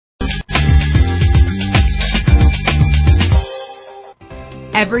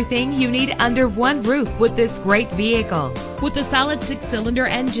Everything you need under one roof with this great vehicle. With a solid 6-cylinder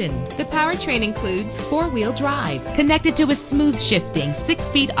engine, the powertrain includes 4-wheel drive, connected to a smooth shifting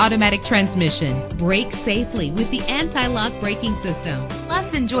 6-speed automatic transmission. Brake safely with the anti-lock braking system.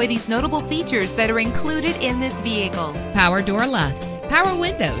 Plus, enjoy these notable features that are included in this vehicle: power door locks, power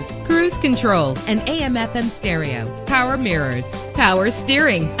windows, cruise control, an AM/FM stereo, power mirrors, power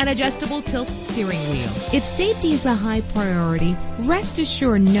steering, an adjustable tilt steering wheel. If safety is a high priority, rest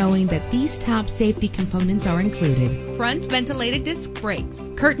assured knowing that these top safety components are included: front ventilated disc brakes,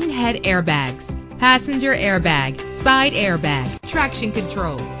 curtain head airbags, passenger airbag, side airbag, traction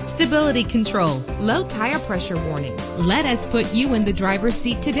control, stability control, low tire pressure warning. Let us put you in the driver's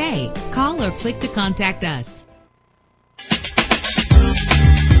seat today. Call or click to contact us.